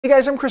Hey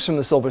guys, I'm Chris from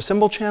the Silver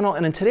Symbol channel,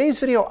 and in today's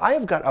video I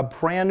have got a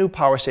brand new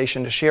power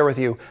station to share with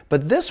you.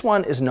 But this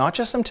one is not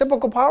just some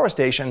typical power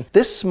station.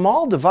 This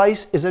small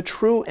device is a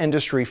true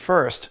industry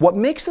first. What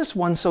makes this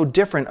one so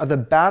different are the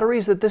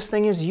batteries that this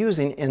thing is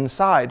using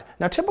inside.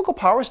 Now, typical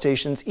power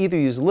stations either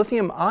use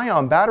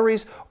lithium-ion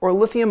batteries or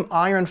lithium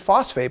iron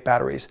phosphate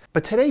batteries.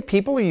 But today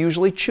people are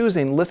usually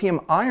choosing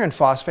lithium iron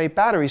phosphate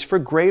batteries for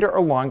greater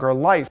or longer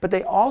life. But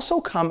they also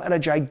come at a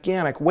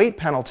gigantic weight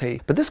penalty.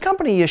 But this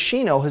company,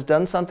 Yoshino, has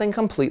done something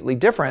completely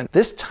different.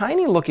 This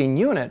tiny looking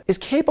unit is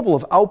capable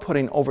of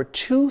outputting over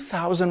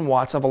 2,000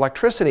 watts of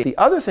electricity. The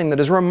other thing that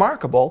is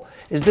remarkable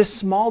is this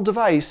small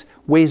device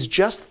weighs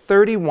just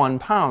 31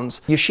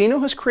 pounds. Yoshino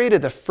has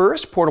created the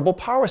first portable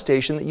power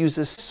station that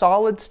uses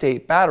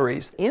solid-state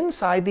batteries.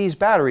 Inside these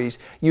batteries,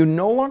 you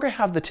no longer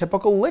have the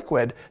typical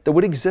liquid that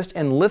would exist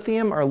in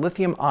lithium or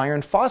lithium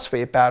iron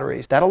phosphate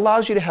batteries. That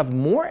allows you to have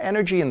more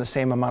energy in the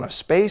same amount of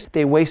space.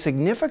 They weigh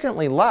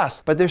significantly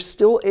less, but they're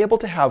still able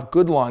to have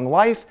good long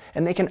life,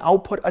 and they can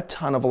output a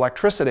ton of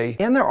electricity.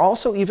 And they're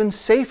also even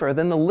safer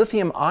than the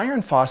lithium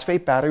iron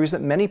phosphate batteries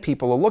that many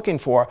people are looking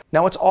for.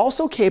 Now, it's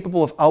also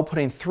capable of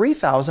outputting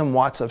 3,000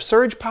 watts of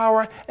surge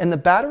power, and the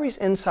batteries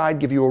inside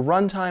give you a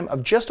runtime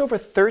of just over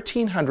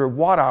 1,300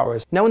 watt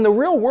hours. Now, in the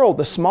real world,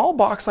 the small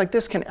box like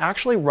this can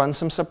actually run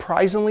some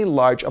surprisingly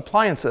large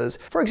appliances.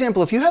 For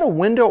example, if you had a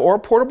window or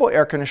portable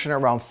air conditioner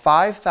around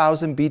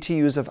 5,000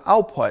 BTUs of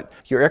output,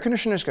 your air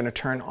conditioner is going to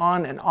turn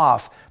on and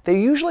off. They're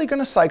usually going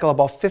to cycle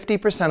about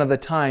 50% of the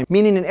time,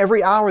 meaning in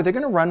every hour they're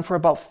going to run for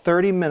about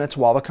 30 minutes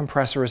while the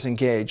compressor is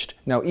engaged.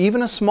 Now,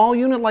 even a small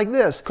unit like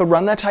this could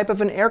run that type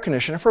of an air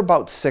conditioner for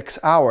about 6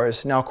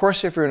 hours. Now, of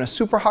course, if you're in a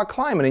super hot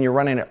climate and you're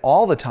running it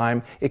all the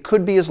time, it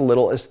could be as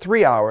little as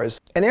 3 hours.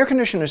 And air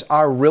conditioners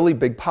are really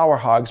big power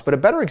hogs, but a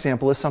better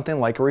example is something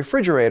like a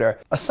refrigerator.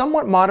 A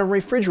somewhat modern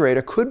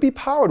refrigerator could be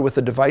powered with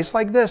a device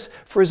like this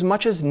for as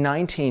much as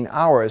 19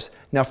 hours.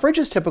 Now,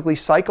 fridges typically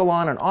cycle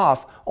on and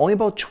off only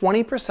about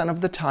 20% of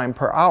the time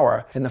per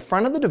hour. In the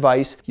front of the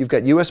device, you've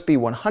got USB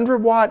 100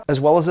 watt, as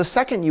well as a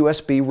second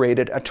USB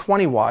rated at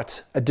 20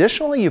 watts.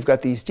 Additionally, you've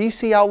got these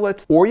DC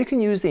outlets, or you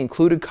can use the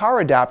included car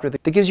adapter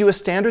that gives you a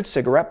standard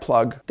cigarette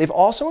plug. They've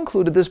also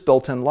included this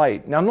built-in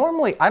light. Now,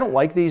 normally I don't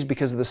like these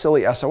because of the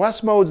silly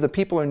SOS modes that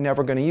people are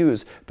never going to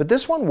use, but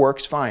this one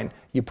works fine.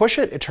 You push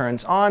it, it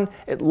turns on,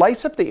 it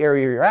lights up the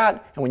area you're at,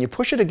 and when you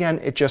push it again,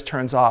 it just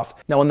turns off.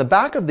 Now, in the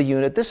back of the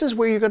unit, this is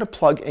where you're going to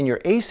plug in your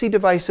AC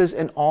devices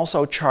and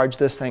also charge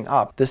this thing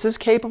up. This is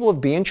capable of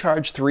being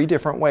charged 3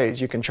 different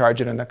ways. You can charge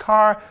it in the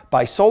car,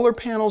 by solar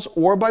panels,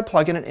 or by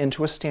plugging it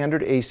into a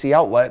standard AC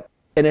outlet.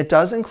 And it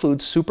does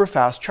include super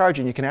fast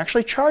charging. You can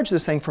actually charge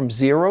this thing from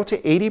 0 to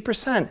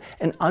 80%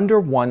 in under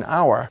 1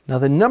 hour. Now,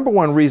 the number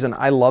one reason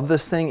I love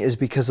this thing is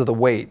because of the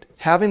weight.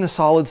 Having the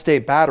solid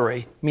state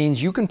battery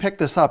means you can pick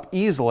this up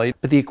easily,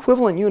 but the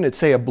equivalent unit,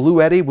 say a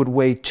Blue Eddy, would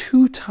weigh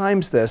 2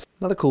 times this.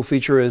 Another cool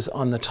feature is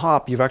on the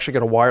top, you've actually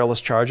got a wireless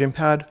charging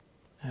pad,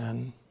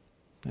 and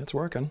it's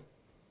working.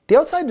 The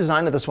outside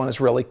design of this one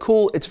is really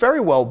cool. It's very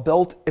well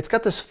built. It's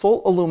got this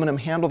full aluminum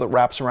handle that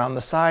wraps around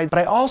the side, but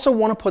I also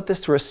want to put this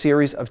through a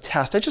series of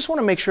tests. I just want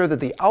to make sure that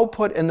the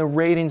output and the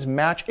ratings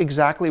match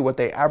exactly what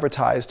they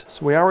advertised.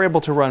 So we are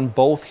able to run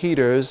both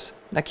heaters.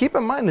 Now, keep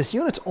in mind, this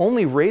unit's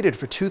only rated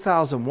for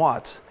 2,000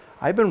 watts.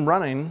 I've been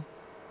running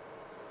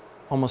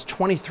almost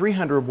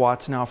 2,300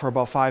 watts now for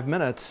about 5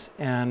 minutes,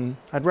 and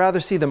I'd rather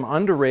see them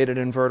underrated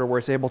inverter where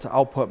it's able to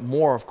output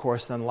more, of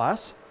course, than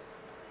less.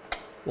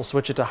 We'll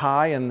switch it to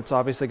high, and it's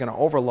obviously going to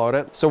overload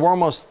it. So we're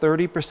almost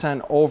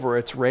 30% over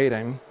its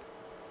rating.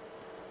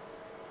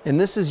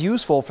 And this is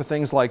useful for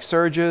things like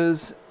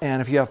surges,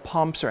 and if you have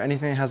pumps or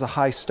anything that has a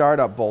high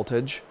startup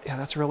voltage. Yeah,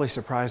 that's really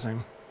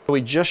surprising.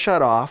 We just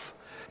shut off.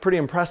 Pretty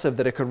impressive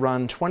that it could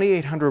run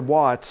 2,800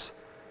 watts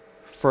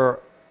for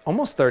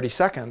almost 30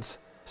 seconds.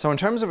 So in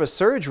terms of a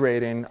surge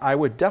rating, I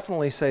would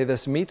definitely say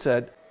this meets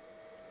it.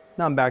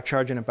 Now I'm back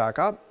charging it back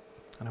up,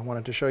 and I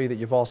wanted to show you that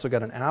you've also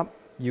got an app.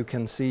 You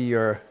can see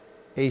your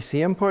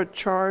AC input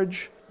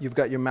charge. You've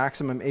got your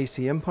maximum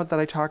AC input that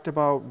I talked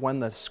about, when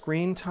the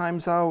screen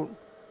times out,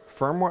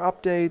 firmware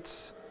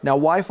updates. Now,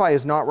 Wi-Fi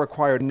is not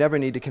required. You never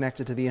need to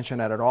connect it to the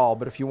internet at all,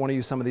 but if you want to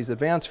use some of these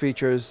advanced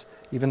features,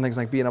 even things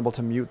like being able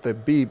to mute the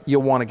beep,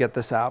 you'll want to get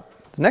this app.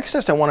 The next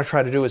test I want to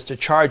try to do is to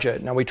charge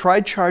it. Now, we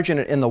tried charging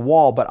it in the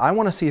wall, but I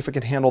want to see if it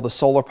can handle the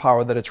solar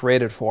power that it's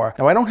rated for.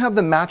 Now, I don't have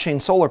the matching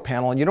solar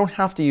panel, and you don't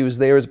have to use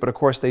theirs, but of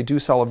course they do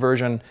sell a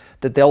version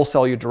that they'll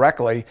sell you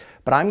directly.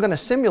 But I'm going to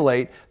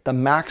simulate the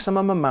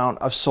maximum amount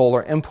of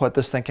solar input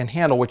this thing can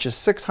handle, which is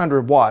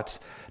 600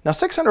 watts. Now,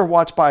 600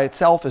 watts by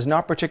itself is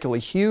not particularly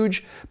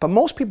huge, but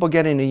most people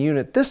getting a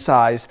unit this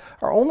size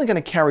are only going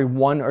to carry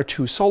 1 or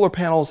 2 solar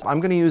panels. I'm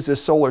going to use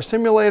this solar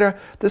simulator.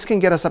 This can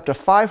get us up to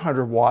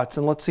 500 watts,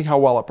 and let's see how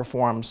well it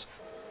performs.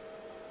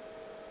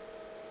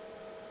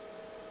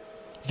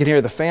 You can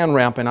hear the fan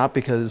ramping up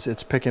because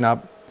it's picking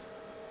up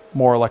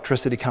more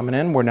electricity coming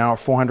in. We're now at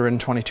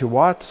 422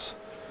 watts.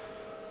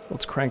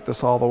 Let's crank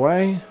this all the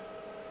way.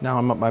 Now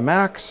I'm at my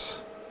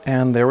max,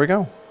 and there we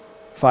go,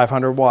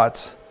 500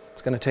 watts.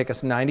 It's going to take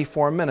us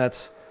 94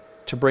 minutes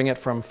to bring it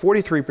from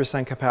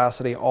 43%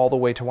 capacity all the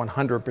way to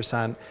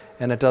 100%,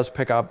 and it does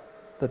pick up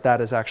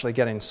that is actually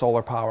getting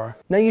solar power.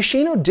 Now,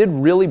 Yoshino did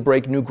really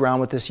break new ground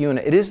with this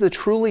unit. It is the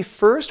truly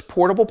first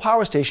portable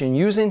power station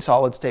using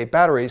solid-state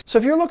batteries. So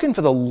if you're looking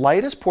for the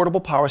lightest portable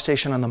power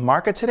station on the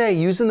market today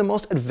using the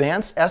most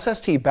advanced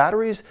SST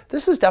batteries,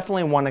 this is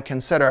definitely one to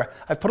consider.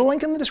 I've put a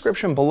link in the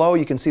description below.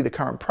 You can see the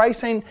current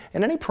pricing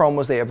and any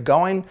promos they have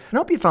going. I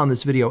hope you found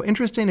this video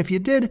interesting. If you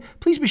did,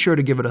 please be sure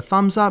to give it a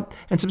thumbs up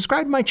and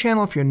subscribe to my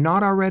channel if you're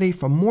not already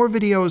for more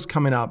videos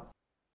coming up.